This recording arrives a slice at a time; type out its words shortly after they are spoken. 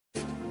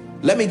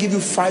Let me give you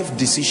 5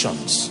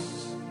 decisions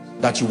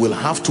that you will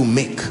have to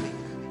make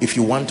if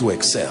you want to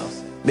excel.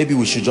 Maybe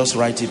we should just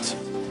write it.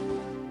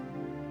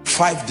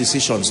 5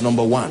 decisions.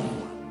 Number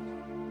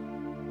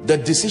 1, the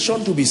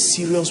decision to be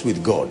serious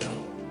with God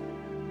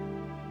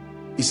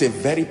is a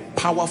very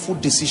powerful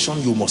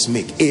decision you must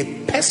make.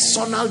 A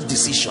personal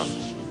decision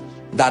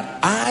that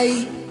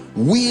I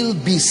will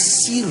be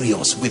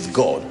serious with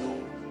God.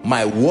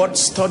 My word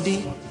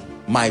study,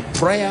 my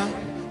prayer,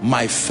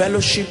 my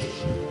fellowship,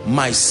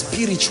 my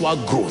spiritual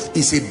growth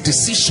is a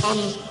decision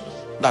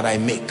that I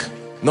make.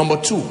 Number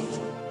 2,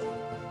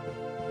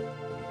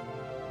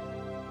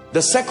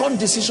 the second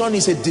decision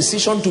is a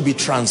decision to be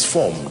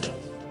transformed.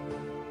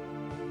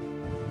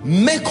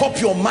 Make up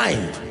your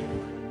mind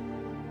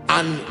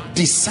and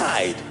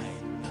decide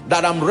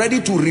that I'm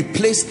ready to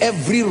replace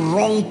every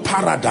wrong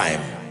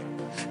paradigm,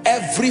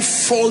 every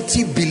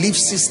faulty belief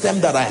system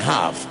that I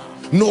have,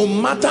 no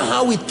matter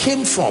how it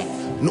came from,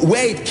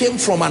 where it came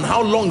from, and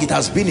how long it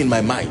has been in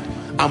my mind.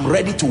 I'm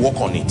ready to work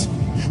on it.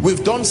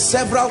 We've done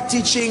several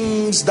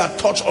teachings that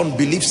touch on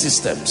belief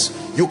systems.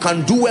 You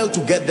can do well to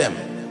get them.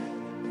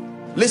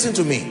 Listen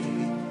to me.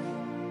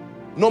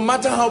 No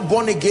matter how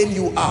born again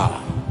you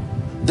are,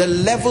 the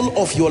level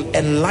of your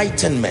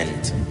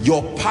enlightenment,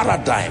 your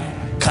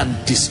paradigm can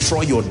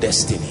destroy your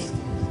destiny.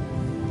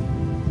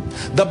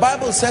 The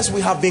Bible says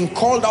we have been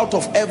called out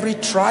of every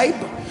tribe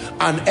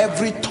and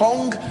every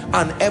tongue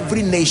and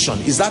every nation.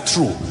 Is that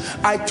true?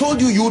 I told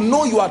you, you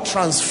know you are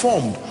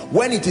transformed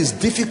when it is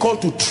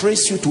difficult to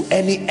trace you to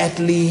any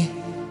earthly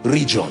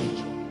region.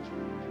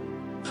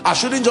 I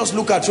shouldn't just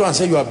look at you and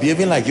say you are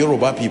behaving like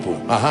Yoruba people.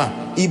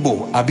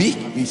 Igbo, Abi?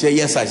 You say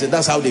yes. I said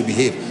that's how they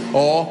behave.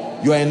 Or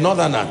you are a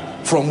northerner.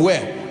 From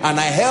where? And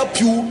I help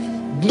you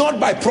not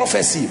by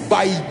prophecy,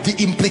 by the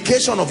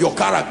implication of your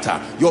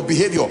character, your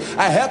behavior.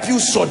 I help you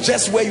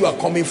suggest where you are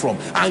coming from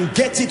and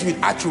get it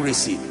with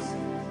accuracy.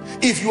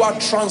 If you are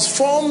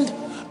transformed,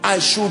 I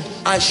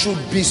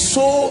should be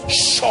so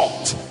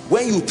shocked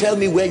when you tell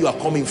me where you are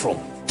coming from,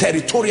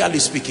 territorially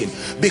speaking,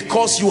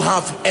 because you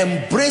have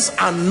embraced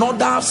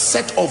another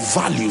set of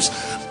values,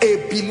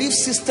 a belief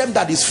system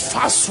that is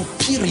far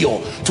superior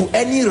to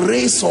any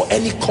race or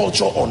any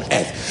culture on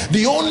earth.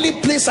 The only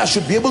place I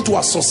should be able to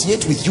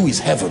associate with you is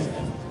heaven.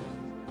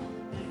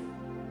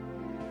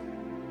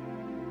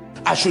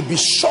 I should be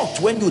shocked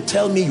when you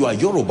tell me you are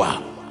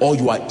Yoruba, or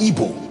you are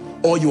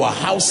Igbo, or you are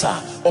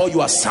Hausa, or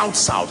you are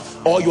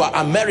South, or you are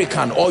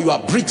American, or you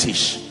are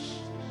British.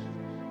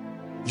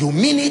 You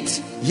mean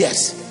it?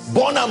 Yes.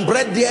 Born and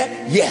bred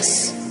there?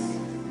 Yes.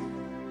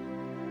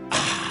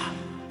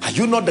 Are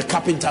you not the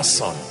carpenter's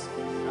son?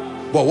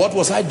 But what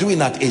was I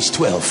doing at age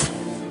 12?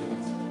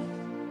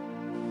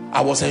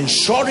 I was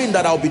ensuring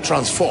that I'll be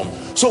transformed.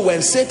 So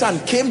when Satan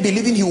came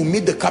believing he would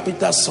meet the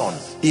carpenter's son,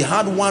 he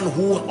had one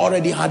who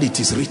already had it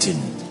is written.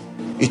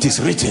 It is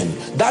written.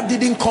 That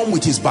didn't come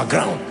with his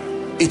background.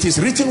 It is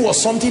written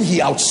was something he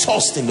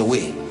outsourced in the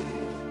way.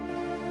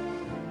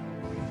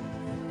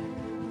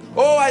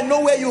 Oh, I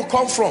know where you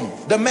come from.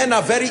 The men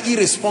are very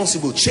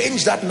irresponsible.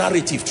 Change that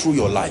narrative through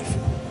your life.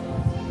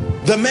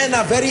 The men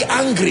are very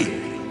angry.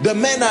 The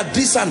men are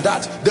this and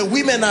that. The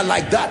women are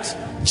like that.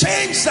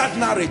 Change that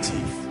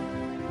narrative.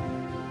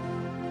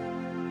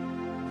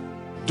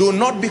 Do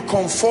not be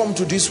conformed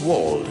to this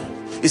world.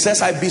 It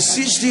says, I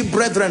beseech thee,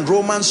 brethren,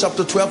 Romans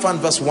chapter 12 and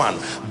verse 1,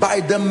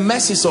 by the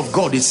mercies of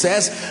God, it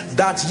says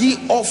that ye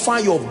offer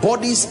your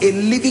bodies a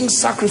living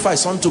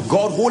sacrifice unto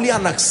God, holy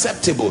and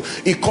acceptable.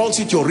 It calls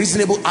it your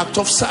reasonable act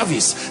of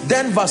service.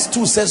 Then verse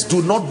 2 says,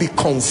 do not be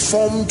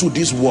conformed to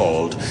this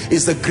world.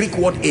 Is the Greek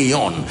word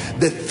aeon,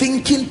 the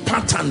thinking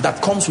pattern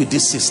that comes with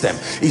this system.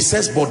 It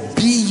says, but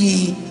be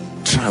ye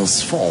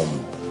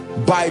transformed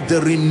by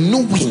the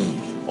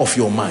renewing of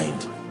your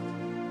mind.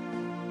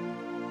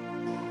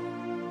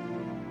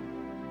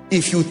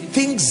 If you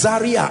think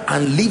Zaria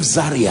and leave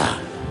Zaria,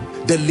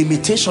 the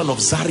limitation of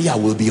Zaria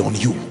will be on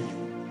you.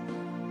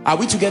 Are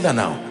we together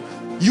now?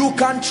 You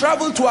can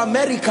travel to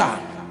America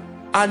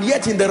and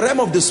yet in the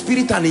realm of the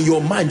spirit and in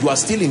your mind you are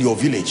still in your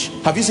village.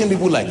 Have you seen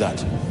people like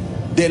that?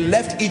 They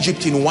left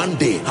Egypt in one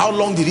day. How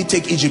long did it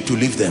take Egypt to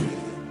leave them?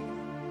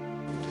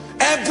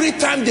 Every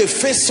time they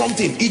face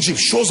something, Egypt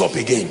shows up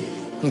again.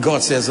 And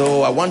God says,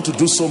 oh, I want to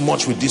do so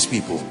much with these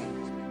people.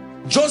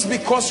 Just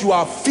because you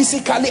are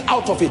physically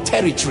out of a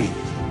territory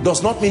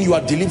does not mean you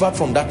are delivered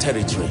from that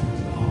territory.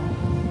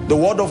 The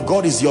word of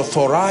God is the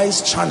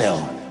authorized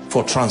channel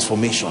for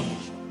transformation.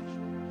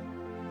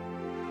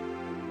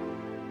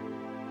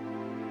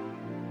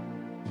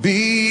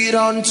 Be it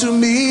unto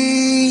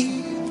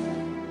me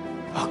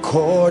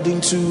according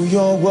to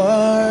your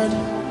word,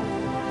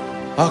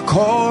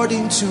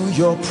 according to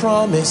your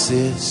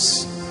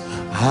promises,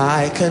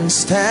 I can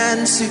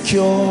stand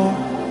secure.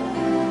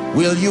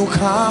 Will you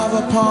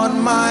carve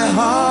upon my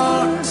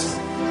heart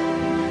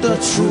the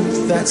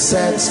truth that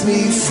sets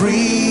me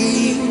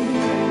free,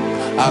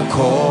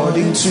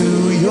 according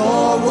to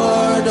your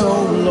word,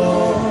 O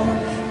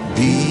Lord,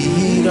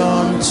 be it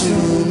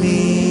unto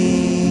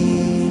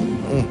me.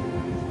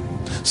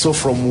 So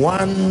from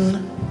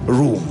one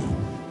room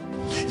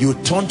you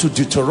turn to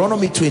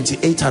Deuteronomy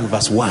 28 and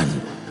verse 1,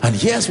 and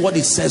here's what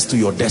it says to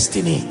your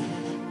destiny.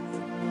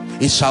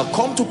 It shall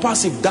come to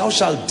pass, if thou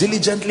shalt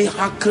diligently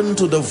hearken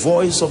to the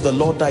voice of the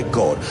Lord thy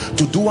God,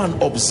 to do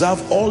and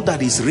observe all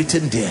that is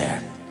written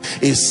there.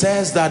 It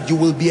says that you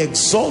will be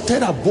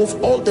exalted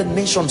above all the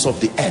nations of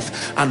the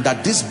earth, and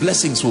that these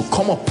blessings will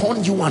come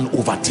upon you and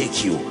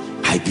overtake you.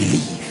 I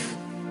believe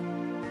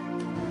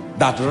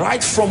that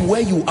right from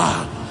where you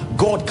are,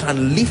 God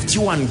can lift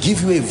you and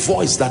give you a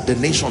voice that the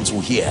nations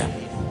will hear,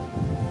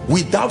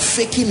 without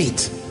faking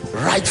it.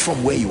 Right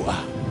from where you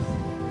are,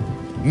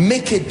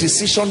 make a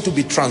decision to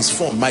be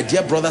transformed. My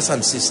dear brothers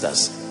and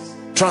sisters,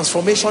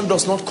 transformation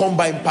does not come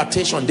by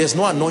impartation. There's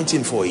no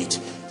anointing for it.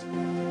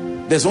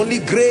 There's only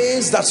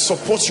grace that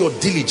supports your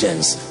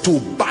diligence to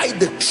buy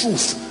the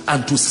truth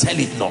and to sell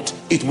it not.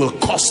 It will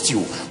cost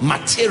you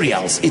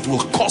materials, it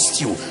will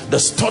cost you the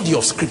study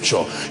of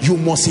scripture. You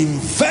must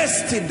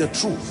invest in the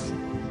truth.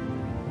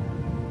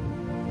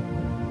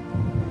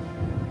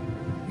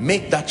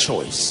 Make that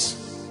choice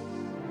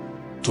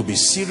to be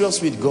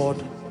serious with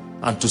God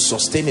and to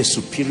sustain a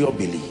superior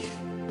belief.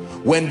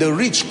 When the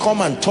rich come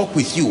and talk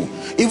with you,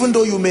 even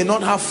though you may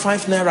not have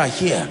 5 naira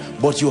here,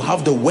 but you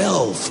have the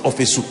wealth of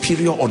a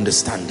superior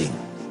understanding.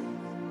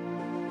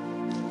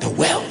 The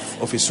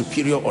wealth of a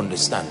superior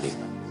understanding.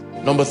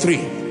 Number 3,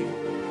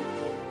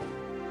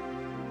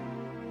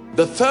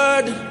 the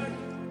third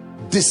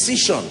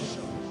decision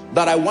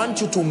that I want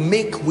you to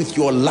make with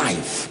your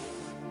life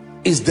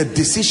is the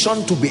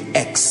decision to be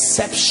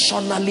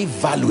exceptionally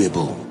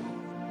valuable.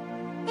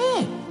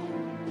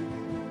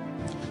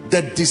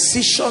 The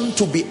decision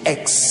to be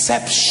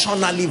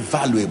exceptionally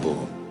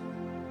valuable.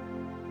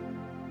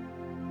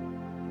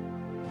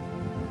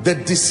 The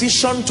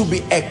decision to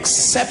be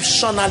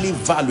exceptionally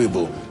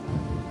valuable.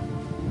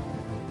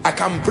 I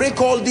can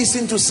break all this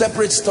into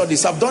separate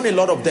studies. I've done a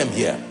lot of them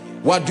here.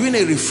 We're doing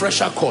a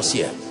refresher course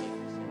here.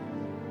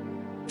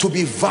 To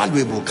be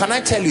valuable. Can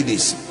I tell you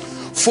this?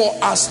 For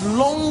as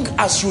long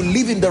as you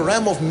live in the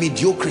realm of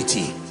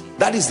mediocrity,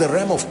 that is the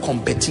realm of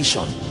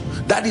competition,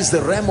 that is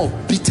the realm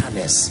of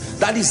bitterness,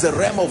 that is the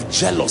realm of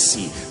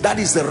jealousy, that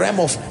is the realm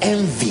of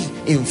envy.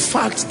 In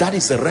fact, that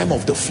is the realm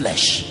of the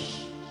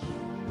flesh.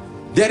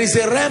 There is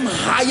a realm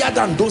higher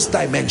than those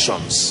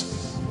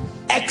dimensions.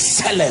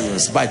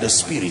 Excellence by the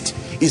Spirit.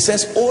 He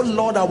says, oh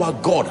Lord our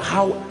God,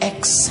 how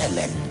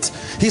excellent.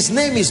 His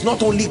name is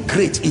not only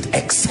great, it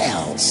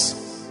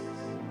excels.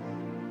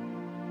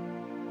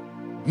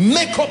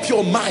 Make up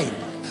your mind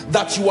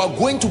that you are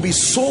going to be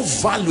so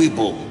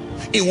valuable,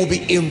 it will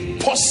be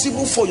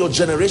impossible for your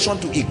generation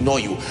to ignore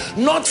you.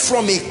 Not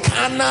from a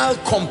carnal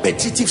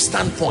competitive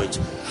standpoint,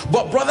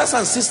 but brothers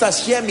and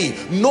sisters, hear me,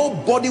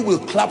 nobody will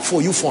clap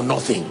for you for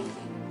nothing.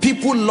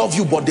 People love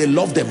you, but they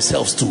love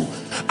themselves too.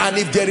 And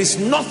if there is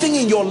nothing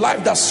in your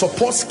life that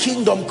supports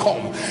kingdom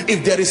come,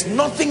 if there is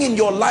nothing in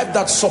your life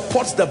that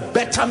supports the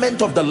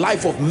betterment of the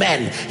life of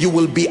men, you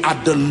will be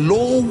at the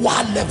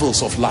lower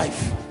levels of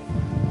life.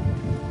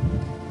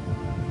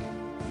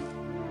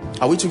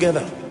 Are we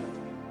together?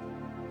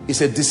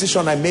 It's a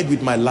decision I made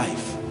with my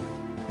life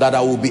that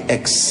I will be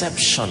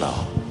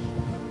exceptional.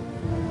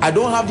 I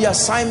don't have the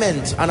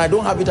assignment and I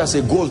don't have it as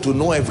a goal to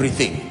know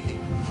everything,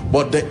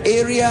 but the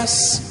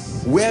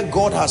areas where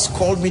God has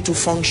called me to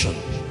function,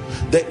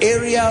 the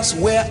areas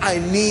where I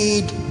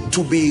need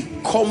to be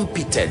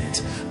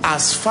competent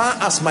as far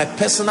as my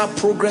personal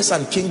progress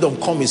and kingdom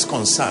come is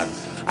concerned,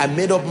 I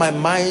made up my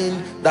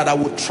mind that I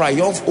would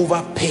triumph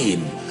over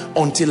pain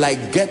until I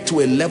get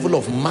to a level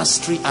of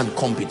mastery and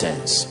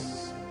competence.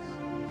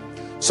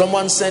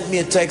 Someone sent me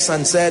a text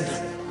and said,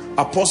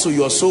 Apostle,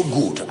 you are so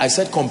good. I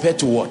said, compared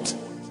to what?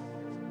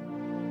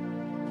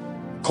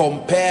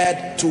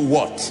 Compared to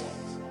what?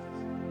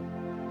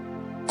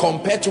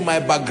 Compared to my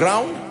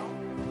background?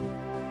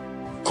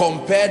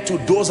 Compared to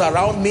those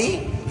around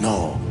me?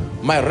 No.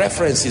 My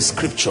reference is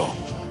scripture.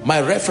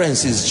 My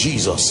reference is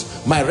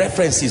Jesus. My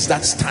reference is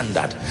that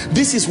standard.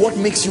 This is what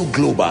makes you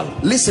global.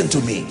 Listen to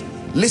me.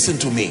 Listen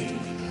to me.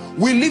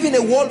 We live in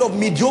a world of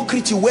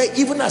mediocrity where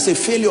even as a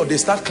failure, they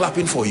start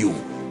clapping for you.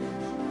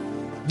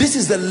 This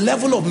is the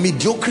level of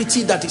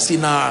mediocrity that is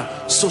in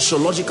our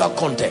sociological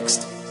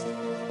context,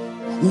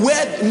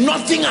 where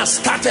nothing has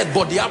started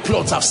but the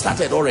applause have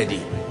started already.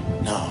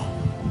 No.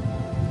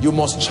 You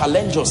must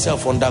challenge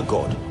yourself under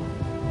God.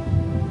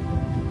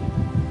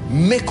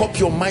 Make up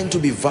your mind to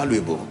be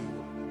valuable.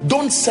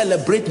 Don't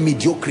celebrate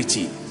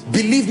mediocrity.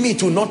 Believe me,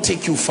 it will not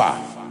take you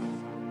far.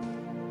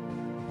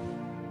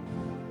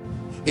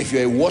 If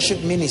you're a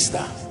worship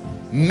minister,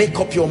 make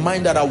up your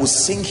mind that I will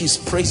sing his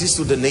praises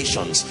to the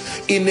nations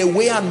in a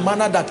way and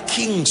manner that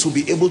kings will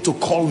be able to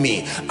call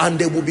me and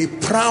they will be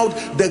proud.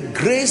 The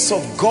grace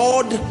of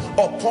God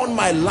upon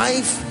my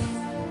life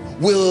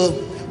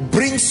will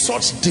bring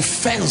such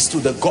defense to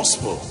the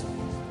gospel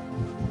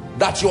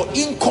that your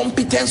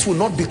incompetence will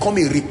not become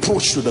a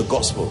reproach to the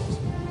gospel.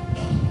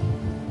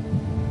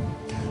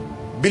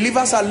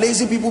 Believers are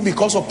lazy people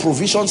because of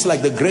provisions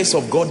like the grace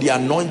of God, the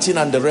anointing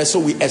and the rest, so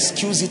we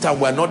excuse it and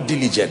we're not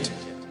diligent.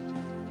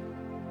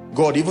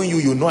 God, even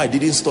you know I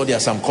didn't study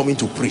as I'm coming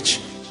to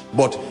preach.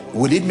 But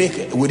would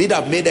it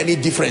have made any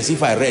difference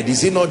if I read?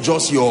 Is it not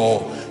just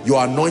your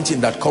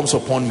anointing that comes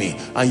upon me?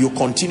 And you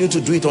continue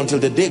to do it until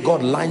the day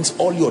God lines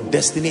all your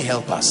destiny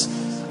helpers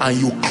and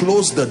you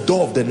close the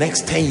door of the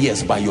next 10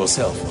 years by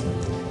yourself.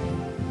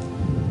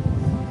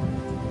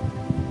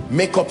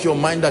 Make up your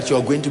mind that you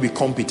are going to be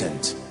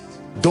competent.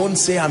 Don't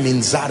say I'm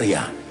in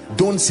Zaria.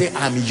 Don't say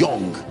I'm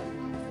young.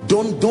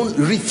 Don't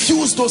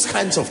refuse those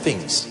kinds of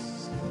things.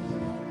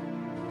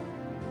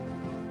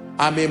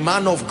 I'm a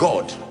man of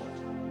God.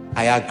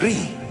 I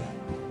agree.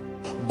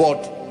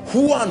 But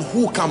who and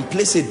who can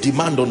place a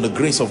demand on the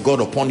grace of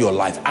God upon your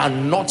life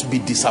and not be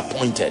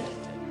disappointed?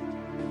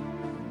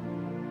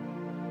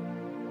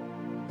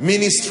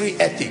 Ministry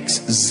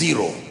ethics,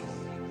 zero.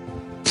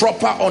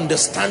 Proper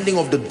understanding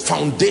of the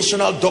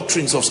foundational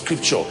doctrines of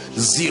scripture,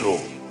 zero.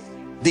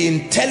 The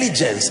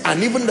intelligence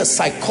and even the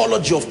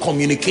psychology of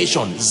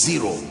communication,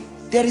 zero.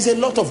 There is a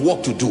lot of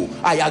work to do.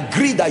 I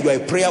agree that you are a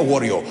prayer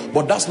warrior,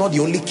 but that's not the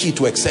only key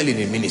to excelling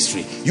in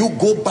ministry. You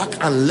go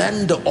back and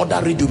learn the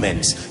other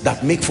rudiments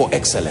that make for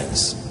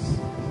excellence.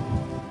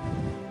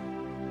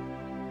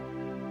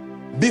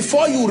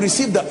 Before you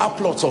receive the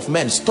applause of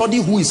men, study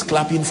who is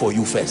clapping for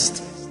you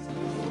first.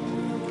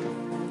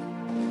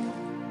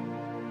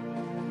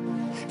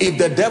 If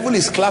the devil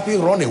is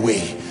clapping, run away.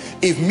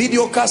 If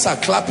mediocres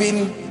are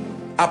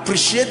clapping,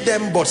 appreciate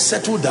them but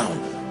settle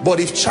down. But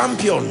if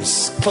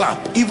champions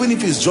clap, even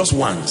if it's just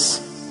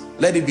once,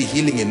 let it be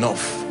healing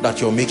enough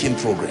that you're making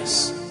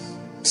progress.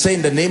 Say,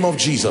 in the name of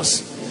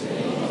Jesus,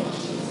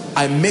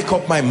 I make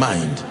up my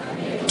mind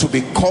to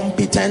be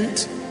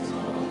competent,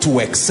 to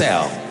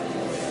excel.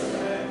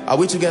 Are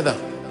we together?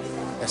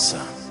 Yes,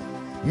 sir.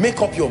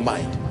 Make up your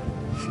mind.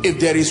 If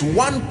there is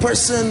one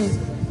person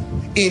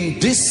in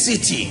this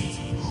city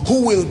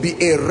who will be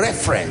a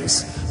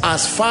reference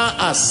as far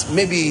as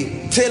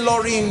maybe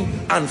tailoring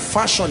and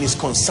fashion is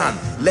concerned,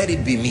 let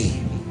it be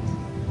me.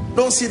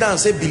 Don't sit down and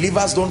say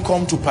believers don't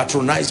come to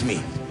patronize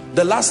me.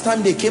 The last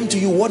time they came to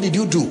you, what did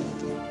you do?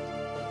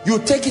 You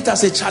take it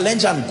as a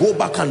challenge and go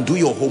back and do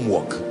your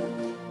homework.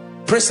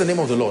 Praise the name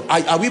of the Lord.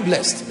 Are we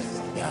blessed?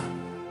 Yeah.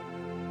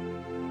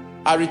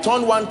 I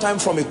returned one time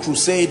from a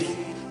crusade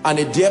and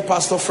a dear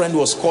pastor friend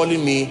was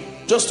calling me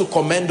just to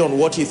comment on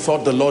what he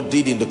thought the Lord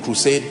did in the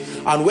crusade.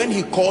 And when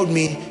he called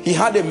me, he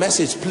had a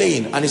message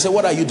playing and he said,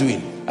 what are you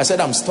doing? I said,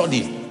 I'm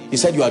studying. He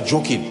said, you are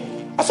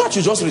joking. I thought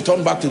you just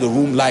returned back to the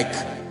room like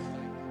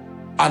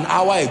an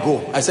hour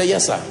ago. I said,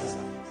 yes, sir.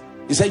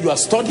 He said, you are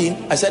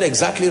studying? I said,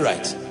 exactly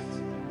right.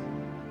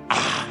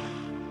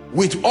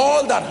 With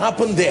all that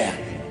happened there,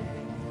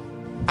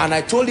 and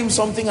I told him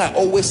something I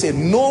always say,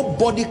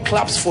 nobody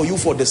claps for you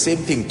for the same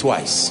thing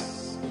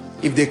twice.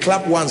 If they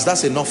clap once,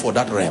 that's enough for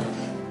that realm.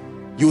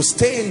 You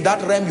stay in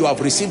that realm, you have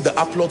received the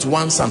applause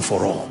once and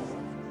for all.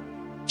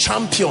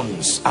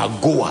 Champions are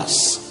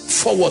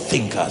goers, forward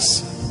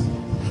thinkers.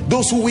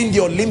 Those who win the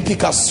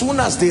Olympic, as soon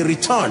as they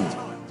return,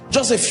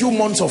 just a few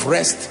months of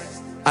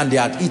rest and they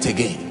are at it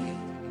again.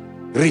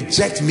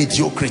 Reject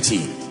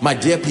mediocrity, my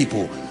dear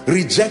people.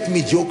 Reject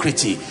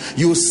mediocrity.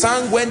 You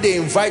sang when they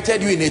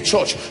invited you in a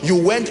church, you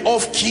went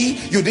off key,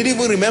 you didn't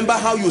even remember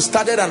how you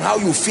started and how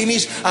you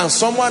finished, and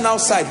someone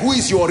outside who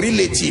is your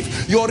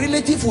relative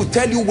will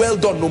tell you well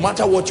done no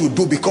matter what you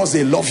do because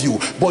they love you.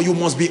 But you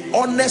must be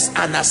honest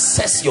and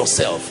assess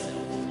yourself,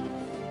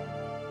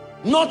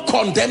 not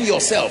condemn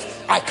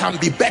yourself. I can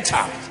be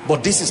better,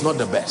 but this is not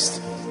the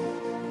best.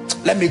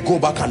 Let me go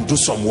back and do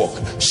some work.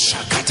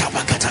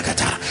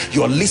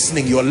 You're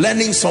listening, you're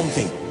learning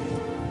something.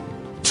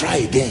 Try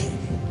again.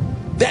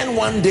 Then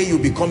one day you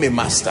become a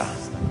master.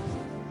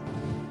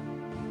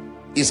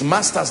 It's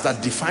masters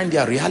that define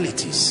their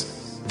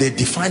realities. They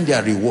define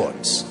their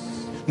rewards.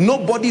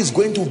 Nobody is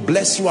going to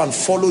bless you and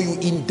follow you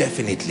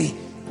indefinitely.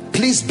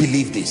 Please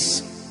believe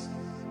this.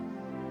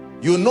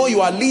 You know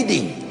you are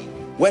leading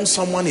when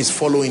someone is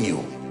following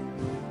you.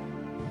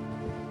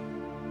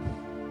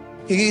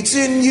 It's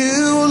in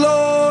you,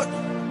 Lord.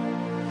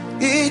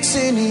 It's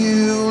in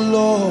you,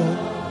 Lord.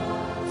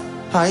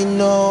 I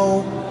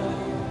know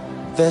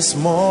there's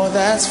more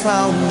that's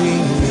found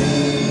in me.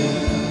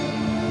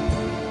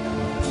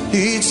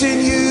 It's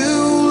in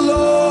you,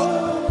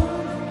 Lord.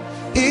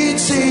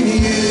 It's in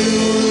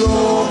you,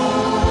 Lord.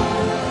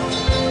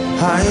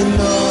 I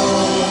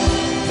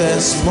know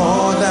there's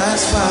more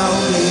that's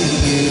found in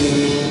you.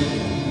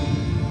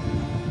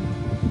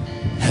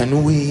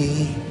 And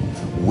we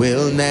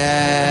will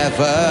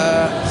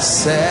never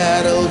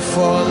settle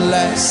for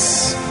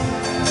less.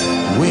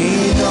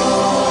 We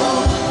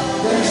know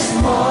there's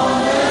more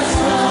that's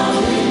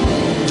found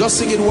in you. Just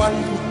sing it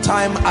one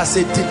time as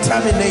a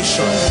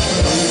determination.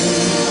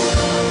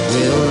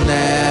 We'll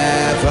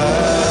never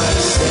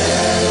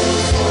settle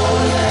for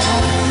less.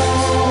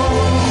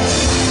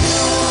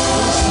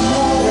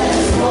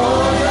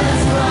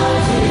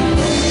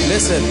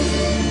 Listen,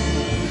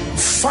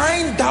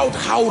 find out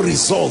how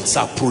results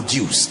are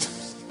produced.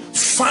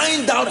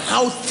 Find out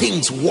how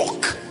things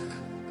work.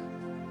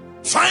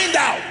 Find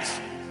out.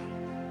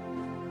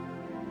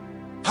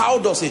 How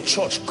does a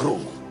church grow?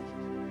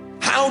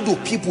 How do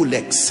people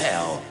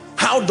excel?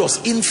 How does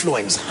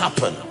influence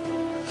happen?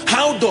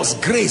 How does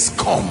grace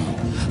come?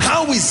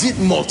 How is it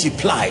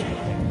multiplied?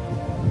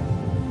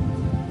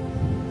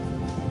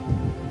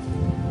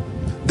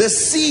 The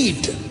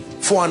seed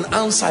for an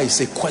answer is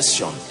a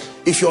question.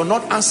 If you're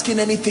not asking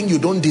anything, you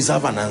don't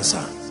deserve an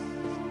answer.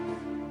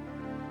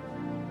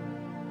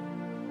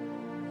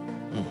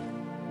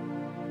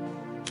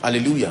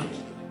 Hallelujah.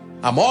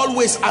 I'm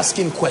always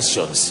asking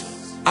questions,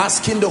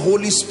 asking the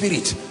Holy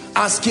Spirit,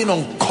 asking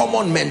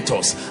uncommon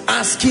mentors,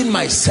 asking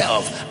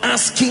myself,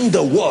 asking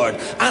the word,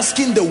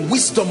 asking the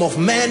wisdom of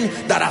men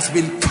that has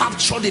been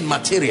captured in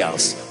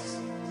materials.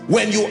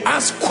 When you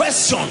ask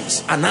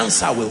questions, an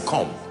answer will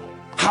come.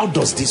 How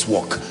does this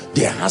work?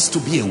 There has to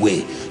be a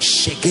way.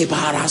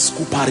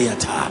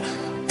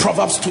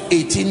 Proverbs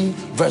 2:18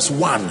 verse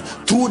 1,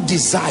 through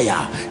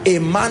desire a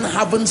man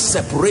having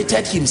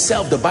separated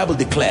himself, the Bible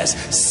declares,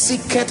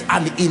 seeketh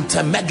and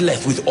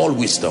intermeddleth with all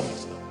wisdom.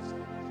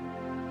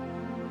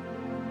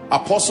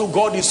 Apostle,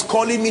 God is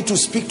calling me to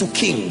speak to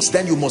kings.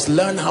 Then you must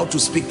learn how to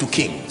speak to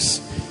kings.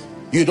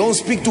 You don't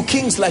speak to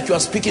kings like you are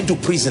speaking to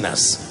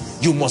prisoners.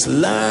 You must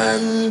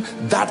learn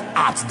that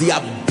art, the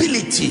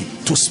ability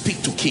to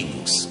speak to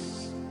kings.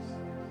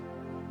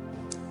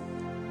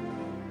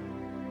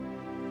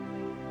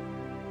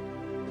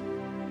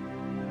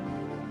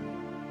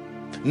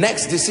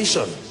 Next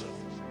decision.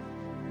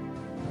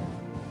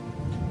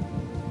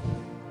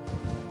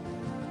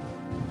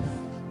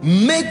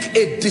 Make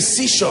a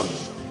decision,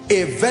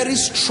 a very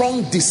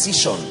strong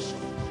decision,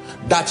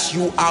 that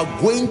you are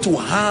going to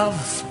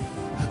have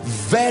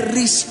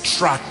very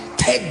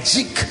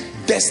strategic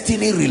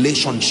destiny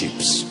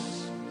relationships.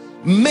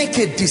 Make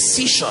a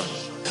decision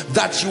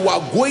that you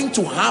are going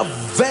to have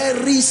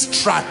very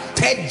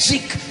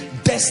strategic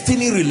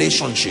destiny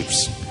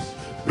relationships.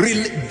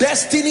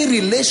 Destiny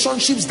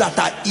relationships that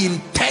are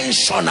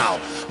intentional,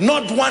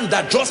 not one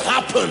that just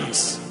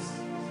happens.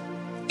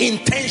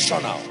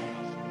 Intentional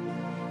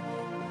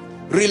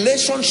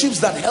relationships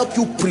that help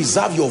you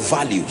preserve your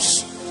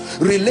values,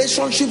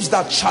 relationships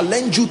that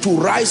challenge you to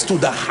rise to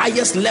the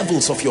highest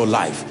levels of your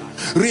life,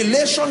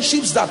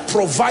 relationships that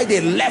provide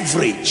a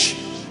leverage.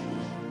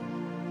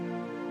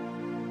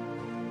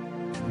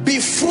 Be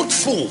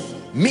fruitful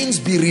means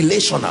be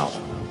relational.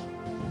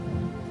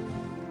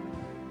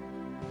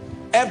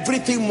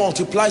 Everything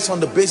multiplies on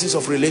the basis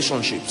of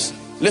relationships.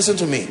 Listen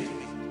to me.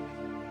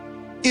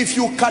 If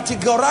you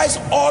categorize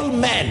all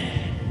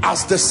men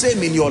as the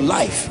same in your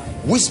life,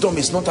 wisdom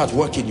is not at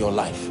work in your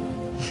life.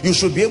 You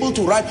should be able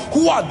to write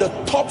who are the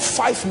top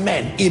 5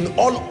 men, in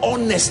all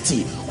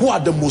honesty, who are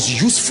the most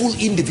useful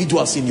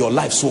individuals in your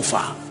life so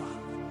far.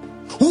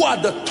 Who are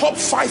the top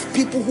 5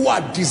 people who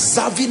are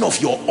deserving of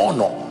your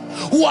honor?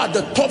 Who are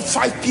the top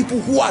 5 people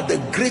who are the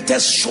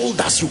greatest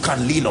shoulders you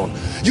can lean on?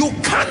 You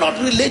cannot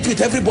relate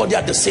with everybody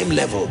at the same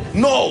level.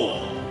 No.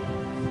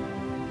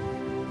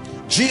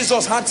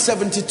 Jesus had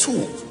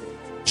 72.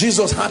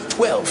 Jesus had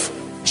 12.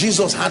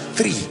 Jesus had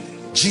 3.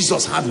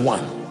 Jesus had 1.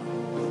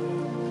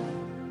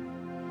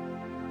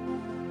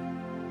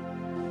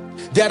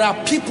 There are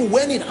people,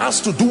 when it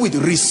has to do with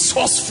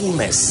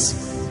resourcefulness,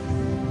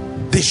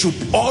 they should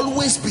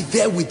always be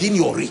there within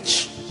your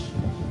reach.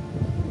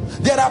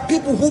 There are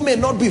people who may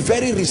not be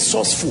very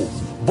resourceful,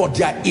 but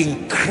they are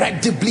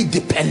incredibly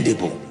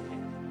dependable.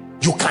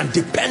 You can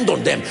depend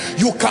on them.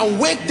 You can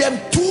wake them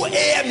 2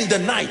 a.m. in the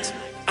night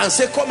and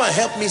say, come and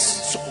help me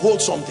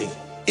hold something.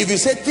 If you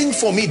say, think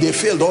for me, they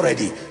failed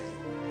already.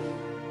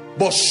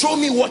 But show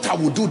me what I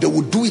will do, they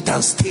will do it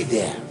and stay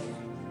there.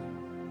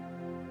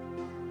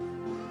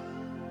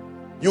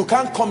 You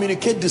can't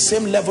communicate the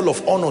same level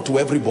of honor to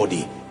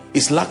everybody.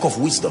 It's lack of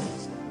wisdom.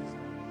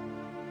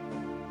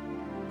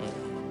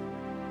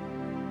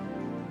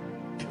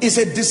 It's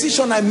a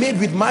decision I made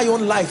with my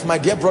own life, my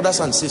dear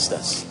brothers and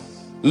sisters.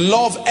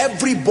 Love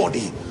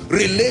everybody,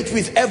 relate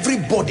with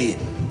everybody,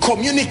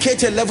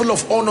 communicate a level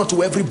of honor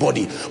to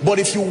everybody. But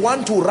if you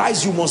want to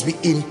rise, you must be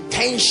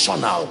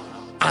intentional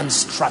and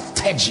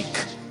strategic.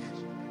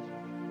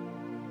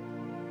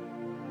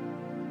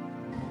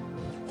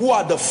 Who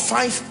are the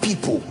 5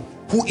 people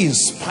who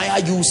inspire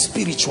you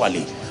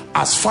spiritually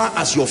as far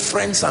as your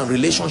friends and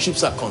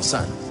relationships are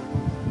concerned?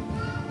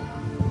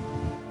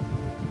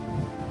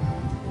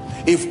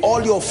 If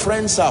all your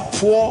friends are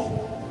poor,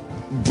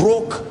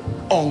 broke,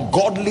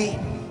 ungodly,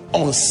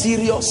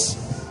 unserious,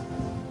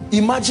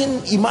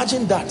 imagine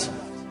that.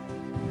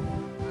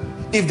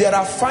 If there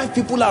are 5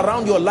 people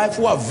around your life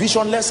who are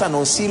visionless and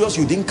unserious,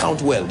 you didn't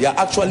count well. There are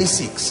actually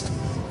 6.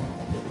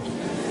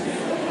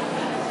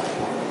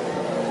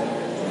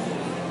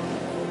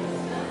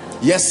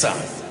 Yes, sir.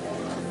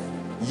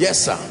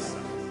 Yes, sir.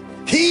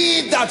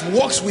 He that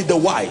walks with the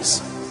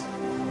wise,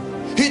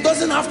 he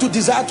doesn't have to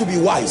desire to be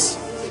wise.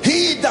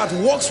 He that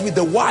walks with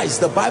the wise,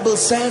 the Bible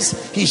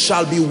says, he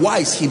shall be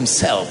wise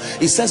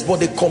himself. It says, but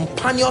the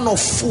companion of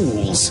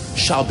fools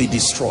shall be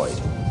destroyed.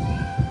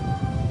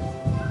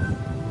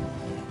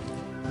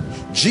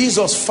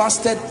 Jesus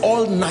fasted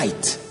all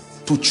night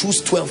to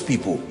choose 12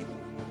 people.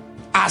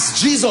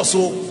 As Jesus,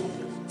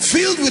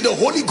 filled with the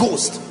Holy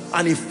Ghost,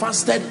 and he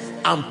fasted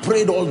and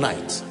prayed all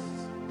night.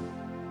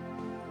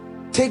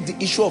 Take the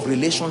issue of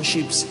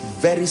relationships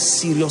very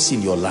serious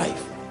in your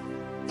life.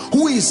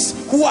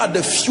 Who are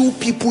the few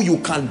people you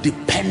can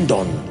depend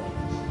on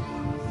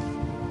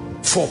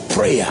for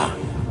prayer?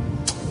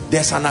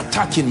 There's an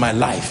attack in my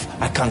life.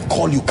 I can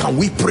call you. Can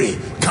we pray?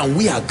 Can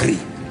we agree?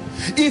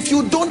 If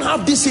you don't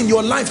have this in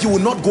your life, you will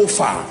not go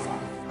far.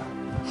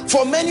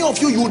 For many of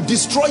you, you will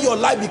destroy your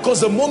life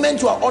because the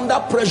moment you are under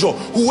pressure,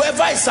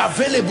 whoever is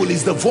available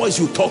is the voice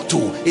you talk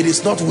to. It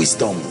is not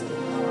wisdom.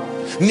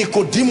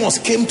 Nicodemus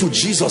came to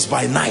Jesus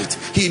by night.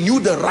 He knew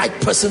the right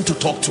person to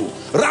talk to.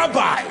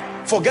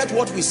 Rabbi, forget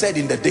what we said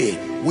in the day.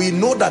 We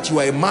know that you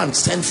are a man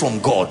sent from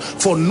God.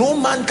 For no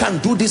man can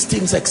do these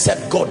things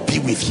except God be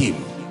with him.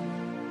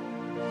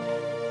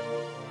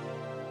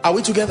 Are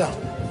we together?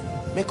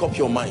 Make up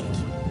your mind.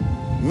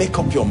 Make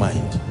up your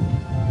mind.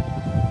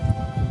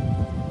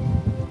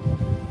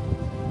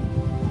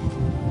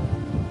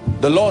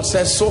 The Lord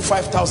says, sow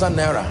 5,000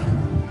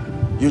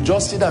 naira. You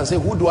just sit and say,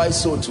 who do I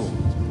sow to?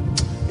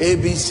 A,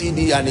 B, C,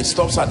 D, and it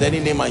stops at any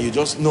name, and you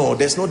just, no,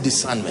 there's no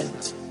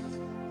discernment.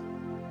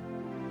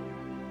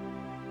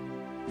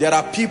 There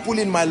are people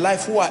in my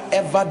life who are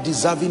ever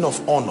deserving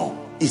of honor.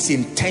 It's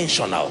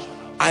intentional.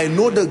 I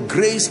know the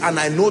grace and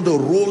I know the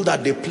role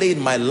that they play in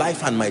my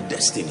life and my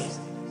destiny.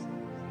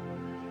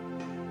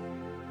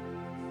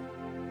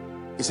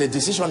 It's a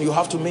decision you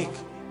have to make.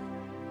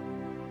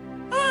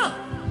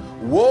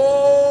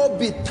 Woe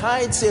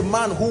betides a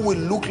man who will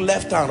look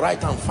left and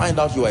right and find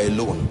out you are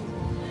alone.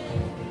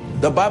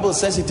 The Bible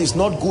says it is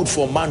not good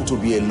for man to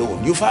be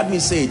alone. You've heard me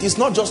say it. It's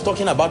not just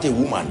talking about a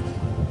woman.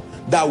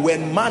 That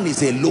when man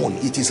is alone,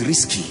 it is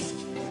risky.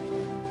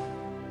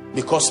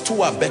 Because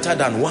two are better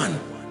than one.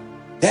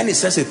 Then it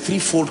says a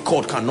threefold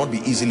cord cannot be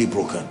easily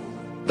broken.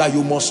 That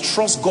you must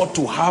trust God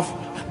to have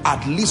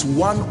at least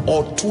one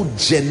or two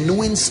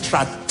genuine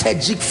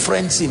strategic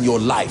friends in your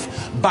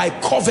life. By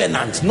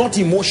covenant, not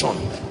emotion.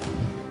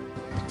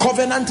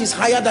 Covenant is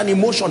higher than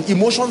emotion.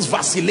 Emotions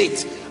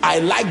vacillate. I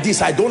like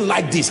this, I don't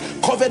like this.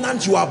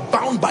 Covenant, you are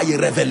bound by a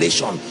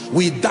revelation.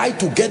 We die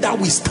together,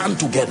 we stand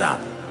together.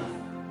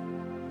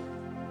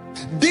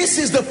 This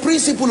is the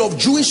principle of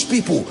Jewish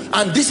people,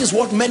 and this is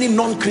what many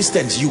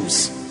non-Christians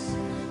use.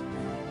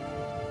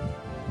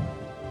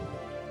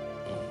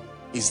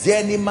 Is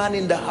there any man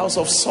in the house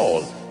of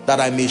Saul that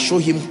I may show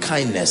him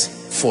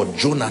kindness for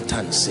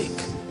Jonathan's sake?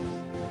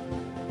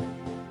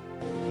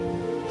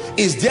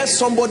 Is there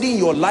somebody in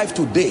your life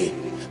today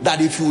that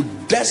if you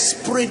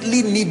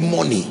desperately need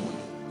money,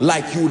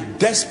 like you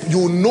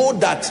know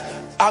that,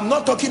 I'm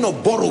not talking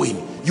of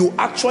borrowing, you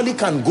actually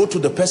can go to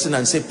the person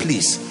and say,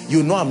 please,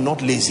 you know I'm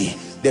not lazy,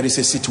 there is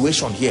a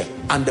situation here,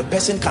 and the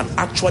person can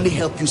actually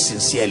help you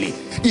sincerely.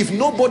 If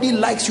nobody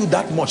likes you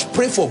that much,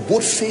 pray for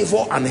both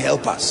favor and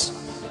helpers.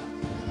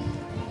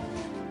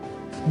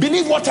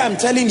 Believe what I'm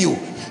telling you.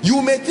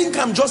 You may think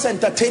I'm just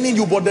entertaining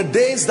you, but the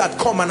days that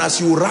come and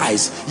as you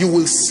rise, you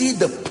will see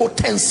the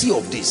potency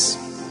of this.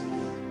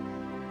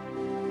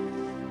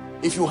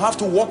 If you have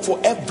to work for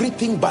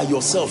everything by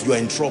yourself, you are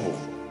in trouble.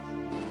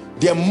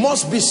 There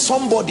must be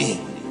somebody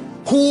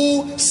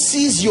who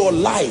sees your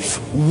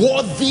life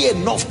worthy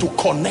enough to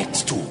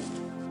connect to.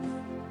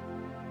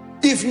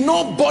 If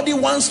nobody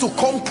wants to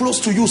come close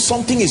to you,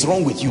 something is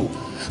wrong with you.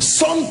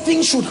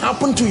 Something should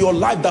happen to your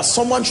life that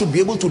someone should be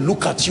able to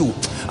look at you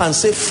and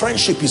say,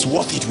 friendship is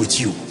worth it with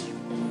you.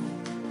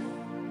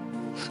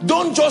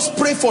 Don't just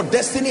pray for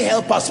destiny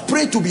helpers,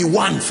 pray to be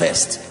one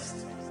first.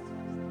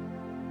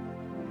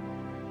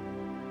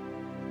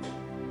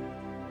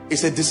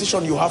 It's a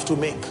decision you have to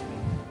make.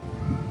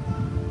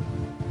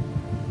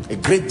 A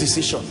great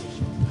decision.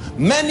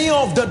 Many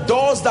of the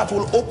doors that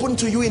will open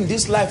to you in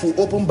this life will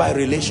open by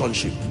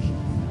relationship.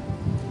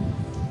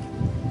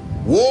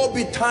 Woe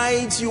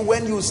betides you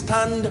when you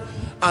stand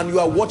and you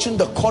are watching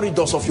the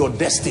corridors of your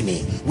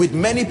destiny with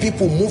many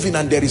people moving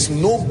and there is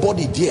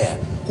nobody there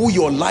who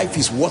your life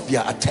is worth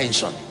their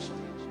attention.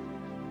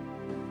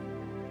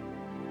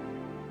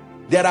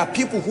 There are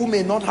people who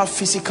may not have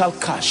physical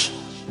cash,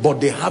 but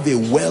they have a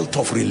wealth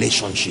of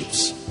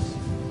relationships.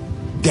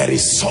 There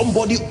is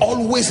somebody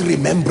always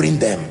remembering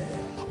them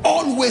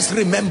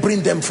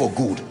for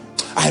good.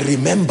 I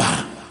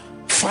remember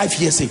 5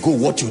 years ago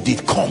what you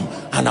did. Come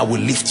and I will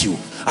lift you.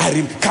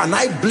 Can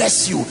I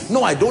bless you?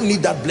 No, I don't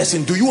need that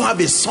blessing. Do you have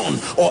a son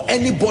or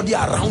anybody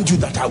around you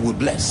that I will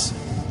bless?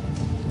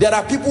 There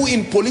are people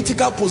in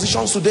political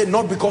positions today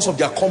not because of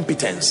their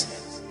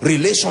competence.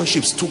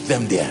 Relationships took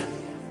them there.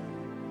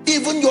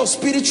 Even your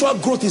spiritual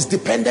growth is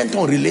dependent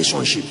on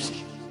relationships.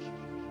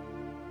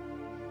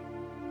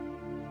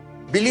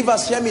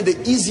 Believers, hear me, the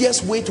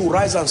easiest way to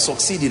rise and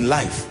succeed in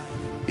life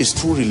is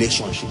through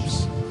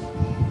relationships.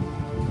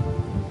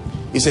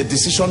 It's a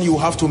decision you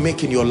have to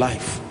make in your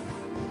life.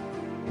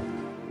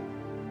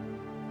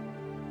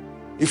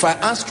 If I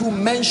ask you,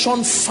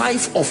 mention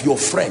 5 of your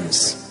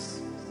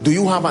friends, do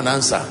you have an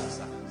answer?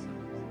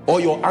 Or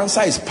your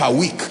answer is per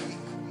week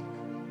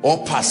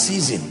or per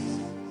season?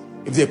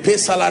 If they pay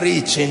salary,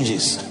 it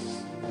changes.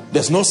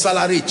 There's no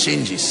salary, it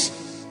changes.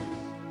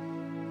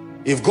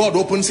 If God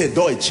opens a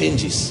door, it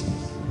changes.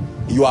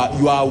 You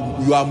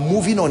are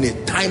moving on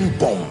a time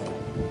bomb.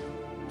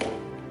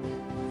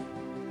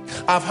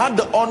 I've had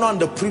the honor and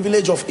the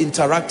privilege of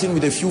interacting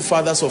with a few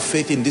fathers of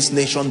faith in this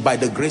nation by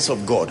the grace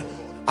of God,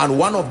 and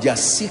one of their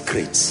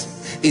secrets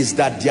is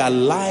that their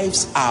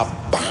lives are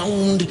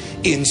bound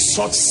in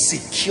such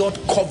secured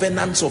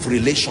covenants of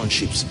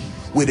relationships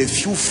with a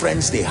few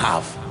friends they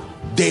have.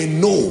 They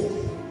know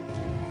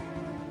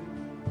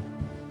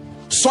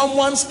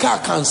someone's car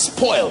can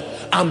spoil,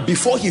 and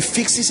before he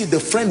fixes it, the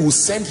friend will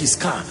send his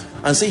car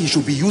and say he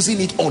should be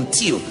using it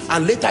until,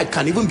 and later it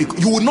can even be,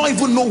 you will not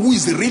even know who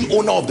is the real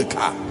owner of the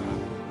car.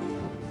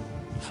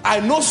 I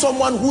know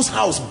someone whose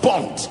house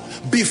burnt.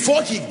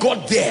 Before he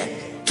got there,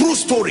 true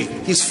story,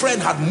 his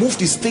friend had moved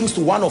his things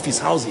to one of his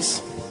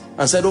houses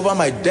and said, over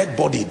my dead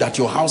body that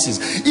your house is.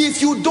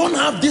 If you don't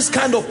have this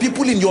kind of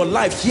people in your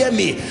life, hear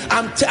me,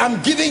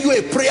 I'm giving you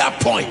a prayer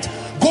point.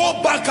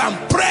 Go back and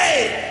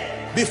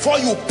pray before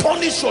you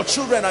punish your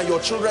children and your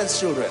children's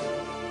children.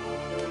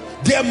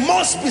 There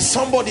must be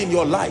somebody in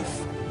your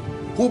life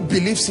who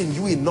believes in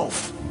you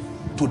enough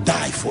to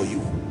die for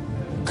you.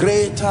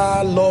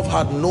 Greater love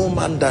had no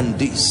man than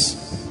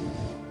this,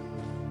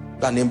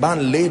 than a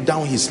man laid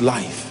down his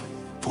life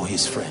for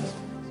his friend.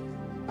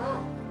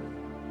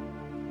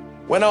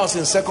 When I was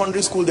in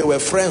secondary school, there were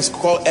friends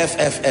called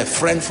FFF,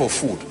 friend for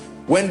food.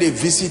 When they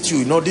visit you,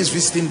 you know this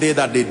visiting day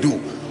that they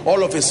do,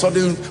 all of a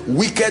sudden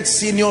wicked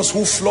seniors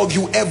who flog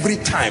you every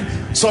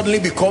time suddenly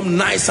become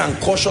nice and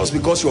cautious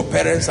because your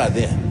parents are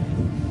there.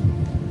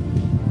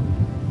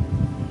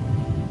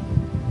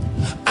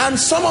 And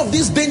some of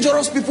these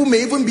dangerous people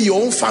may even be your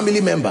own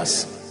family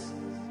members.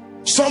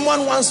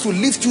 Someone wants to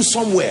lift you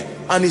somewhere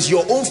and it's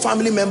your own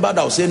family member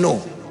that will say, no,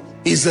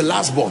 he's the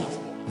last born,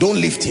 don't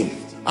lift him.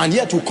 And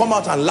yet will come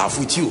out and laugh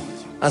with you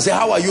and say,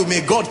 how are you? May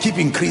God keep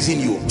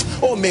increasing you.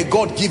 Oh, may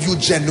God give you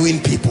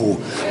genuine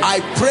people. I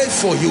pray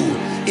for you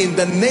in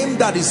the name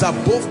that is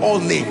above all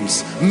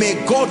names.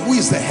 May God, who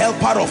is the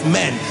helper of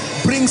men,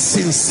 bring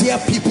sincere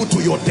people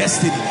to your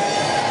destiny.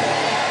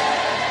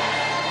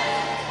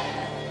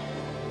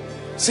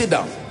 Sit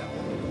down.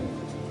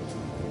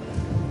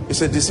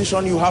 It's a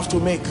decision you have to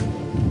make.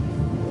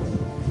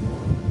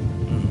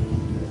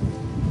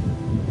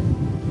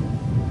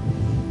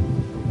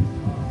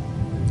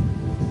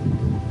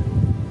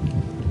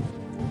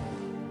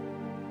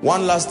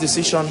 One last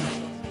decision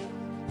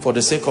for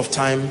the sake of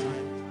time,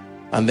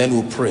 and then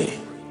we'll pray.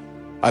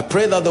 I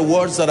pray that the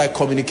words that I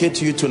communicate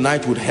to you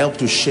tonight would help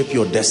to shape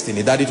your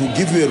destiny, that it will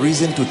give you a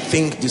reason to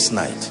think this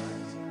night.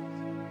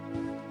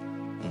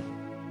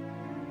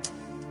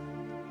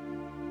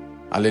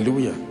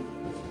 Hallelujah.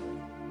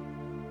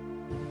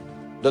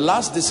 The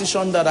last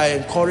decision that I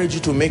encourage you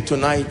to make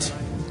tonight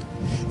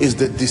is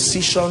the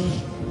decision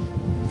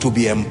to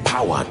be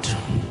empowered.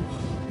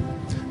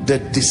 The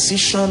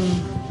decision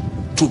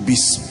to be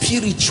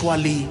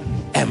spiritually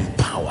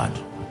empowered.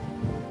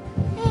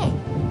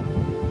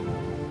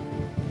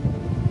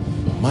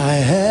 My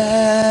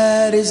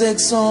head is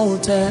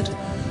exalted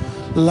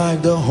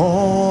like the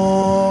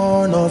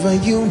horn of a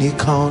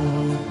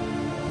unicorn,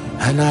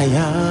 and I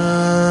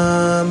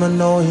am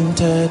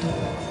anointed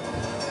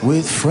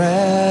with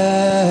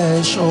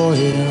fresh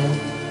oil.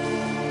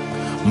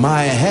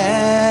 My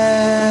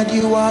head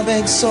you have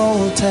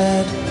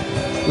exalted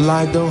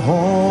like the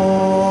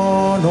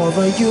horn of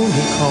a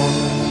unicorn,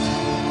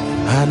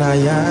 and I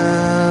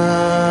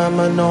am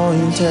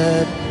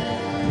anointed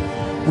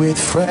with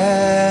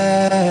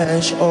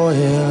fresh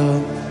oil.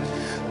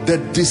 The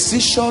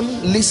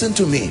decision, listen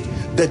to me,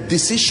 the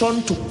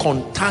decision to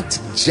contact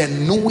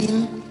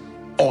genuine,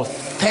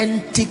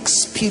 authentic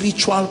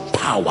spiritual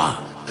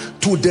power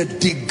to the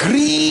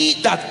degree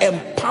that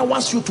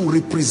empowers you to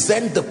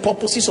represent the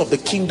purposes of the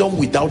kingdom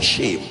without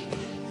shame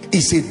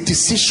is a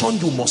decision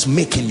you must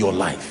make in your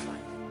life.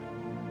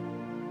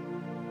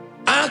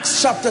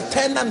 Acts chapter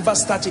 10 and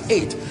verse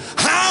 38,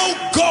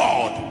 how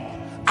God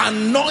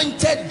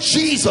anointed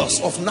Jesus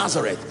of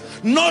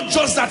Nazareth. Not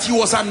just that he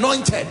was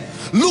anointed,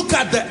 look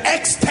at the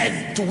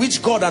extent to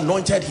which God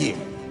anointed him.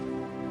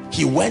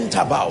 He went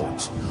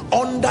about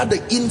under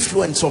the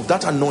influence of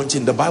that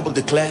anointing, the Bible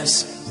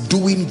declares,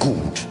 doing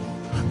good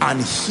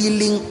and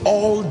healing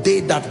all they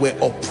that were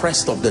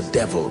oppressed of the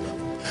devil.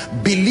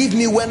 Believe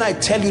me when I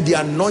tell you, the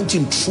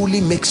anointing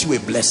truly makes you a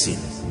blessing.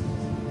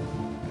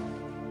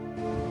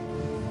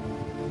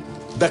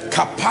 The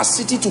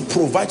capacity to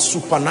provide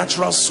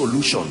supernatural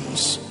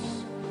solutions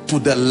to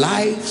the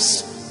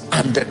lives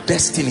and the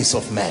destinies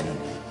of men.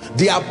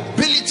 The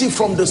ability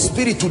from the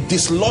Spirit to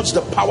dislodge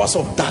the powers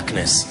of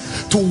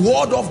darkness, to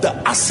ward off the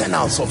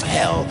arsenals of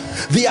hell.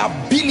 The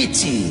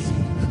ability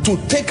to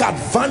take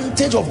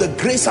advantage of the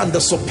grace and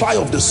the supply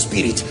of the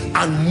Spirit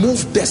and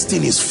move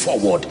destinies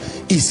forward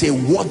is a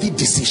worthy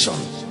decision.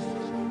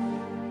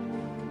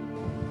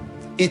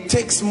 It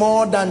takes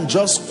more than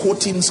just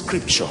quoting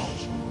scripture.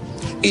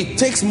 It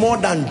takes more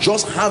than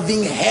just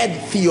having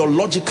head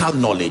theological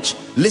knowledge.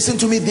 Listen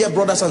to me, dear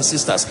brothers and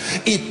sisters.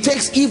 It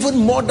takes even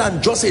more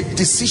than just a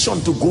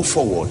decision to go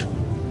forward.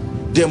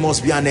 There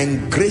must be an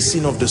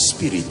engracing of the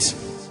Spirit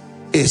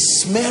A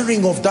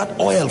smearing of that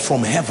oil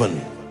from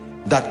heaven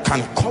that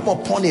can come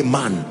upon a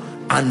man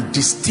and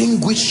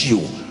distinguish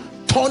you,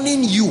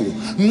 turning you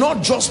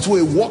not just to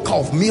a worker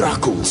of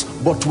miracles,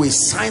 but to a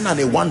sign and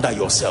a wonder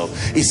yourself.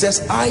 It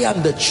says, I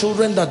and the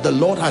children that the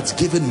Lord has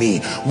given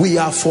me, we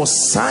are for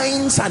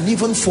signs and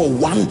even for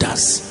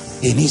wonders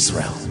in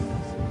Israel.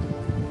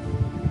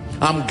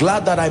 I'm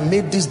glad that I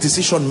made this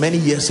decision many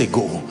years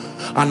ago,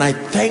 and I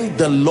thank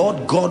the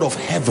Lord God of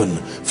heaven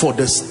for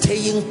the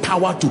staying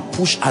power to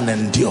push and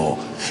endure.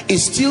 It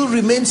still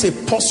remains a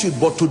pursuit,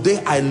 but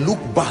today I look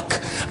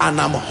back and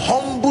I'm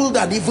humbled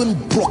and even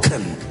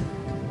broken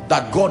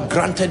that God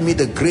granted me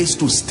the grace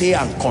to stay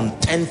and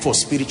contend for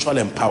spiritual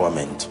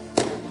empowerment.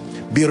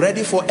 Be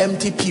ready for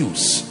empty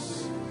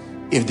pews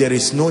if there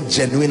is no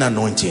genuine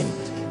anointing.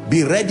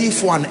 Be ready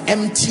for an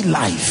empty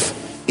life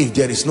if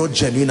there is no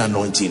genuine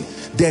anointing.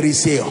 There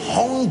is a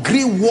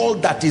hungry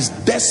world that is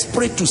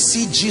desperate to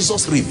see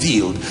Jesus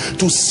revealed,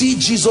 to see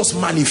Jesus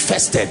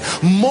manifested,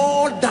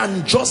 more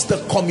than just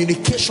the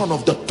communication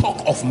of the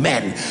talk of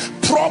men.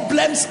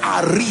 Problems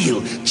are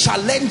real,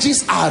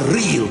 challenges are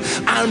real,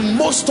 and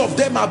most of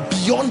them are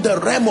beyond the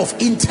realm of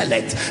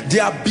intellect. They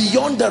are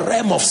beyond the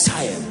realm of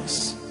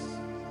science.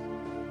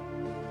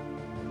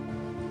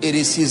 It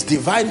is his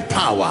divine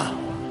power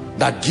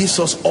that gives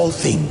us all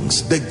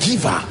things. The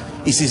giver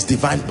is his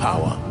divine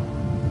power.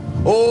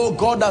 Oh,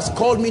 God has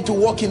called me to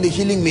work in the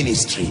healing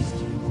ministry.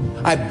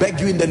 I beg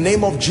you in the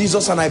name of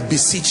Jesus, and I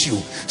beseech you,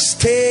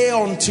 stay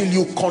until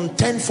you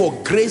contend for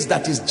grace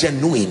that is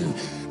genuine,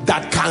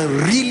 that can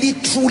really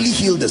truly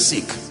heal the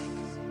sick.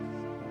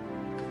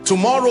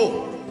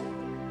 Tomorrow,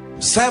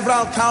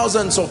 several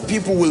thousands of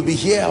people will be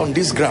here on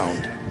this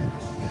ground.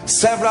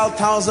 Several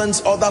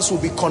thousands others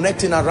will be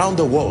connecting around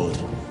the world,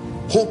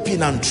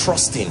 hoping and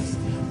trusting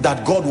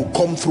that God will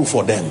come through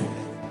for them.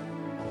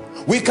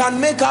 We can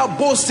make our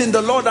boast in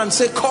the Lord and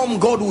say, come,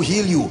 God will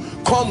heal you,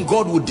 come,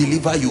 God will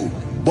deliver you,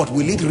 but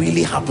will it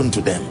really happen to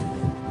them?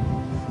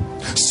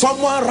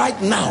 Someone right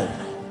now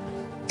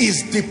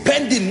is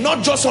depending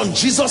not just on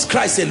Jesus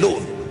Christ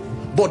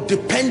alone, but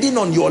depending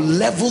on your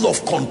level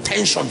of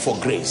contention for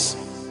grace,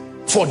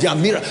 for their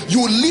miracle.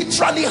 You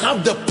literally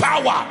have the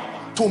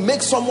power to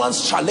make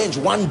someone's challenge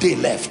one day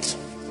left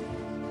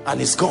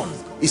and it's gone.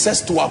 It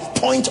says to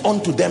appoint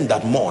unto them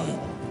that mourn.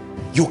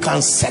 You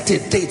can set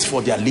a date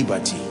for their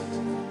liberty.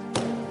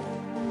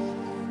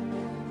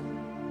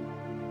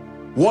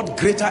 What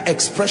greater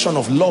expression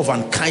of love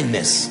and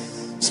kindness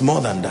is more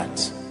than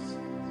that?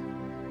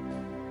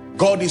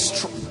 God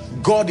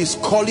is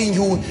calling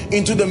you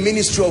into the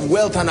ministry of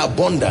wealth and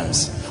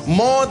abundance.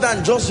 More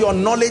than just your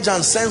knowledge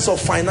and sense of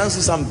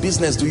finances and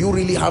business, do you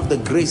really have the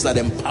grace that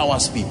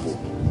empowers people?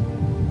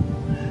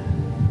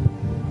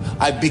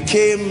 I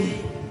became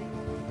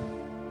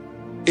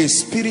a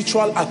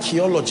spiritual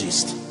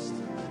archaeologist.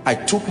 I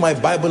took my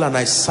Bible and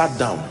I sat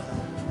down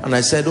and I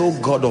said, oh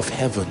God of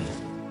heaven,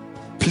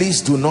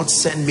 please do not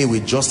send me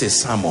with just a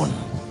sermon.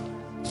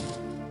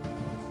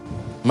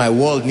 My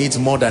world needs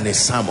more than a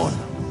sermon.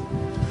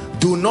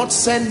 Do not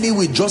send me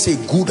with just a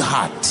good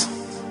heart.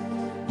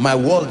 My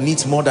world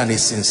needs more than a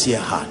sincere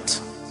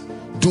heart.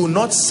 Do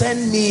not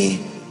send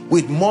me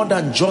with more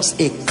than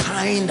just a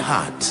kind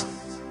heart.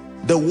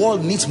 The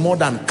world needs more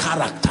than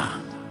character.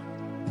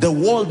 The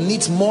world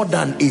needs more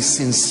than a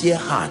sincere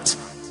heart.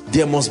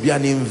 There must be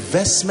an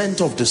investment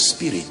of the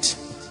Spirit.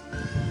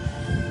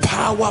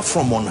 Power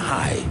from on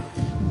high.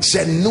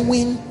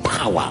 Genuine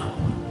power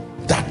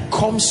that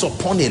comes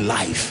upon a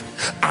life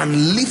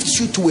and lifts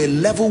you to a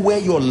level where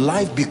your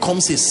life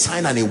becomes a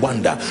sign and a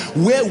wonder,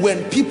 where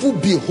when people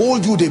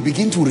behold you, they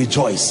begin to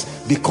rejoice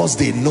because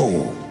they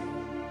know.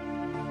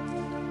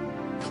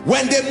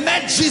 When they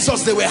met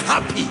Jesus, they were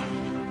happy.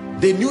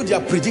 They knew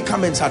their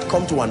predicaments had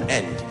come to an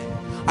end.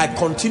 I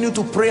continue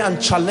to pray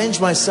and challenge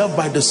myself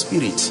by the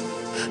Spirit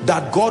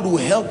that God will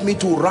help me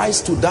to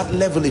rise to that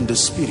level in the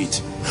Spirit,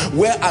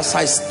 where as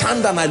I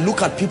stand and I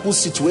look at people's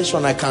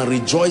situation, I can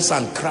rejoice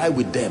and cry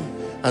with them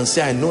and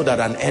say, I know that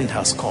an end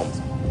has come.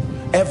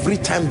 Every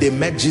time they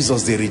met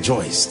Jesus, they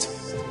rejoiced.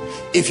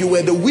 If you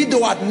were the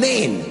widow at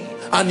Nain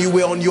and you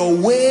were on your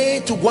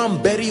way to go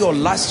and bury your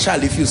last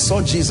child, if you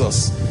saw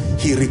Jesus,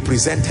 he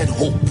represented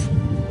hope.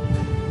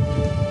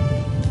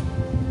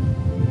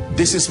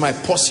 This is my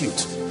pursuit.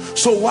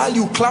 So while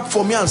you clap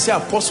for me and say,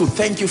 Apostle,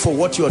 thank you for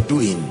what you're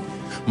doing,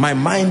 my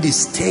mind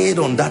is stayed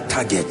on that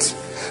target.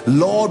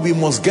 Lord, we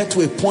must get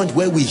to a point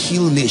where we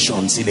heal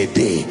nations in a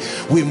day.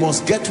 We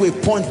must get to a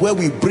point where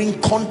we bring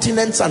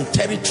continents and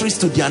territories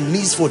to their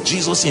knees for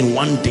Jesus in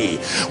one day.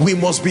 We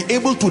must be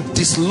able to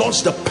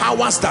dislodge the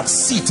powers that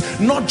sit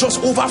not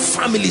just over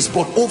families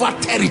but over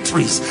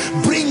territories.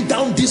 Bring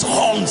down these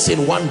horns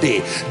in one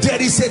day.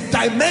 There is a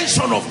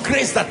dimension of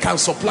grace that can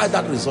supply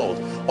that result.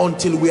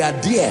 Until we are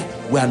there,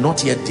 we are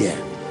not yet there.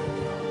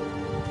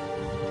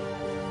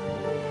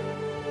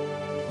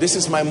 This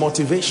is my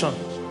motivation.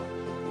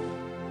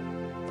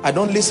 I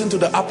don't listen to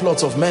the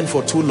applause of men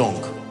for too long.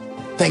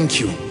 Thank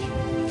you.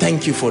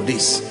 Thank you for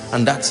this.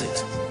 And that's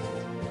it.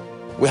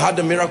 We had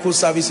the miracle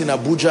service in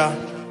Abuja,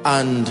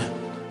 and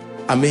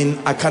I mean,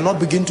 I cannot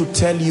begin to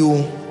tell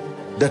you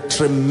the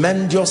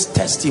tremendous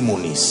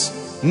testimonies,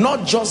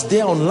 not just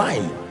there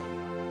online,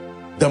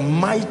 the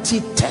mighty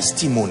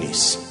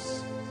testimonies.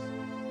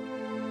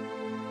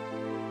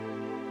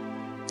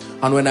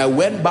 And when I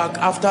went back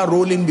after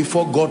rolling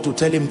before God to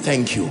tell him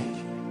thank you,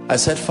 I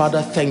said,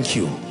 Father, thank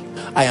you.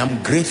 I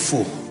am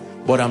grateful,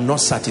 but I'm not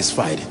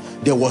satisfied.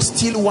 There was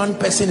still one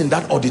person in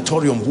that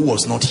auditorium who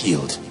was not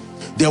healed.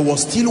 There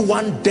was still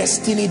one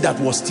destiny that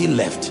was still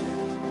left.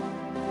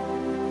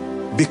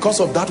 Because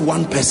of that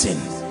one person,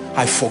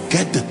 I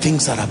forget the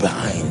things that are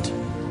behind.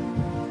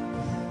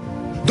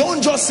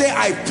 Don't just say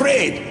I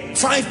prayed,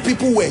 5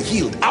 people were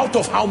healed. Out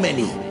of how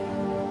many?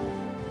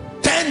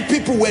 10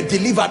 people were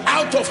delivered.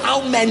 Out of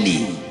how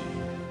many?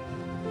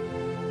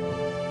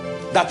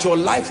 That your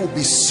life will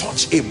be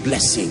such a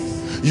blessing.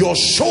 Your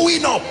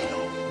showing up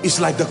is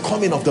like the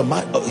coming of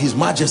His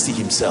Majesty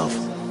himself.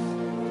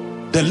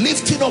 The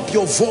lifting up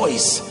your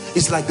voice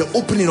is like the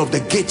opening of the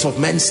gates of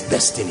men's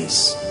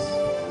destinies.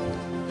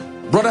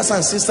 Brothers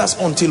and sisters,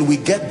 until we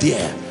get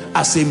there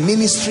as a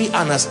ministry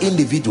and as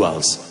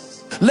individuals,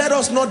 let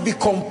us not be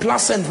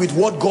complacent with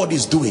what God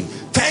is doing.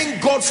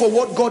 Thank God for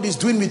what God is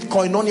doing with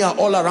Koinonia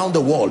all around the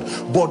world,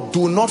 but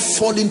do not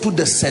fall into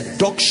the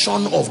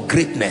seduction of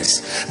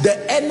greatness. The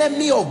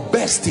enemy of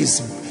best is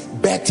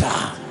better.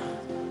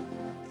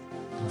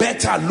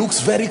 Better looks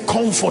very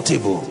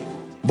comfortable,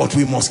 but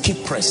we must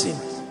keep pressing.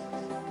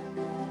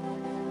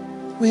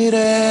 With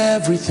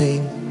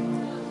everything,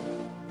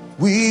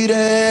 we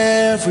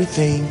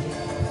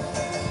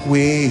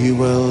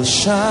will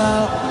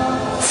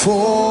shout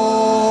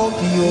for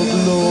your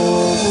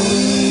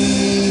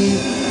glory.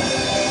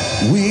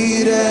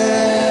 With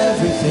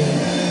everything,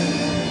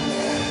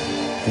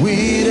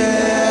 we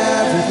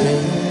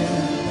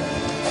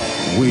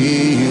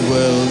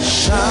will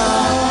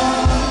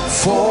shout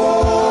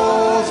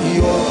for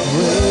your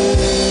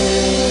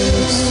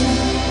praise.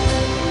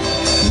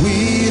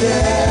 With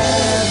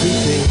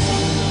everything,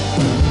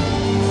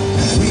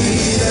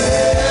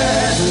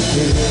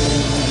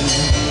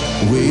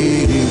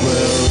 we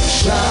will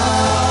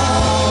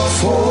shout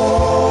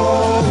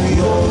for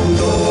your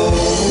glory.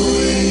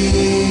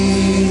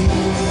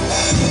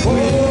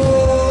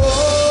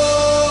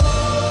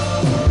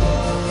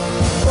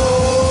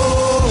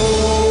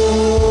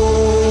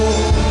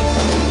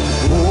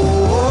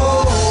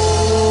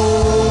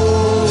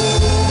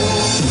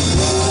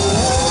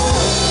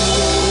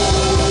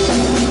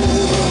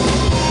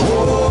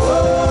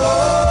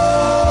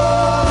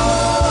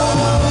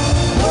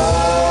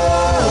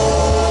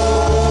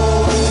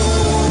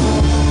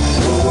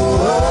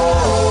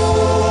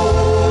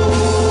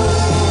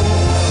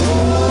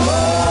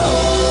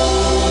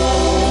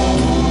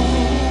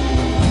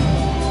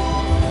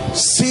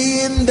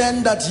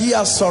 That ye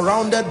are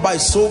surrounded by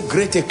so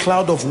great a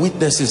cloud of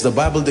witnesses, the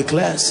Bible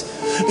declares,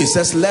 it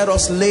says, let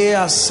us lay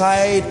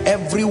aside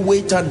every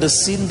weight and the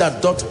sin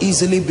that doth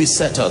easily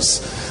beset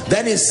us.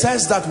 Then it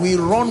says that we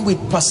run with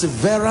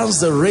perseverance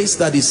the race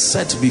that is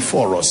set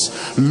before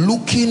us,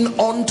 looking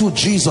unto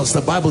Jesus,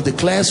 the Bible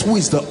declares, who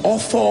is the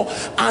author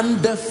and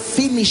the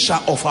finisher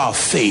of our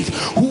faith,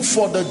 who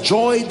for the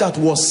joy that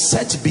was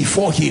set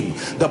before him,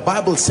 the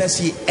Bible says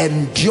he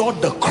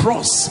endured the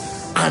cross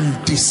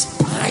and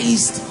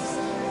despised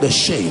the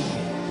shame.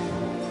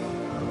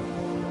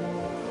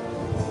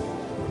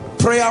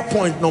 Prayer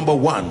point number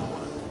 1: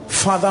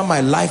 Father,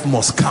 my life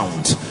must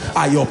count.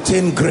 I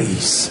obtain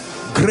grace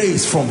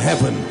from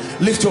heaven.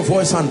 Lift your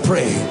voice and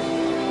pray.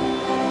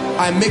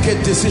 I make a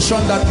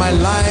decision that my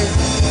life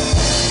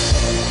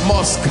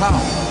must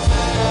count.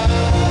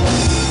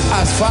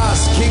 As far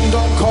as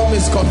kingdom come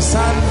is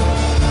concerned,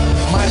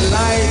 my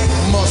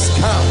life must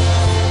count.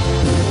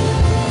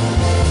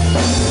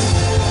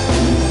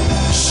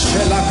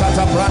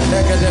 Shelakata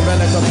brandege de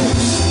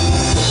belekatus.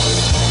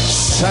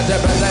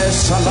 Shadebele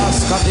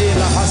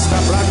salaskadila hasta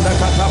branda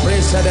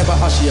katabrese de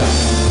bahashia.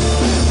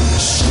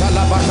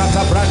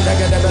 Shalabakata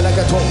brandege de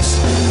belekatus.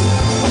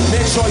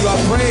 Make sure you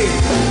are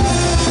praying.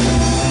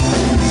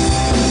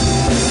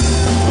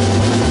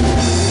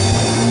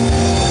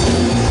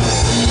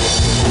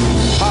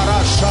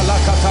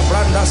 Parashalakata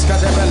brandaska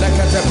de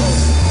belekatepos.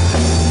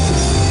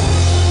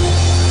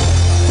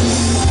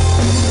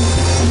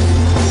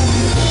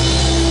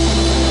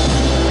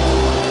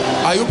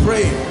 Are you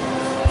praying?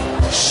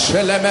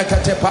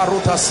 Shelemekate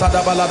paruta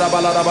sadabalada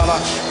balada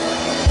balash.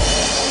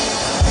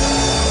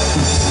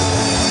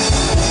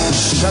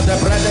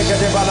 Shadebredeke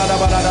de balada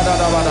balada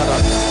da balada.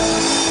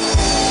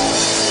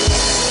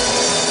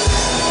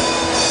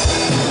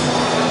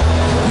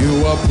 You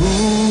are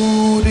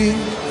brooding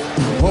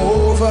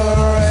over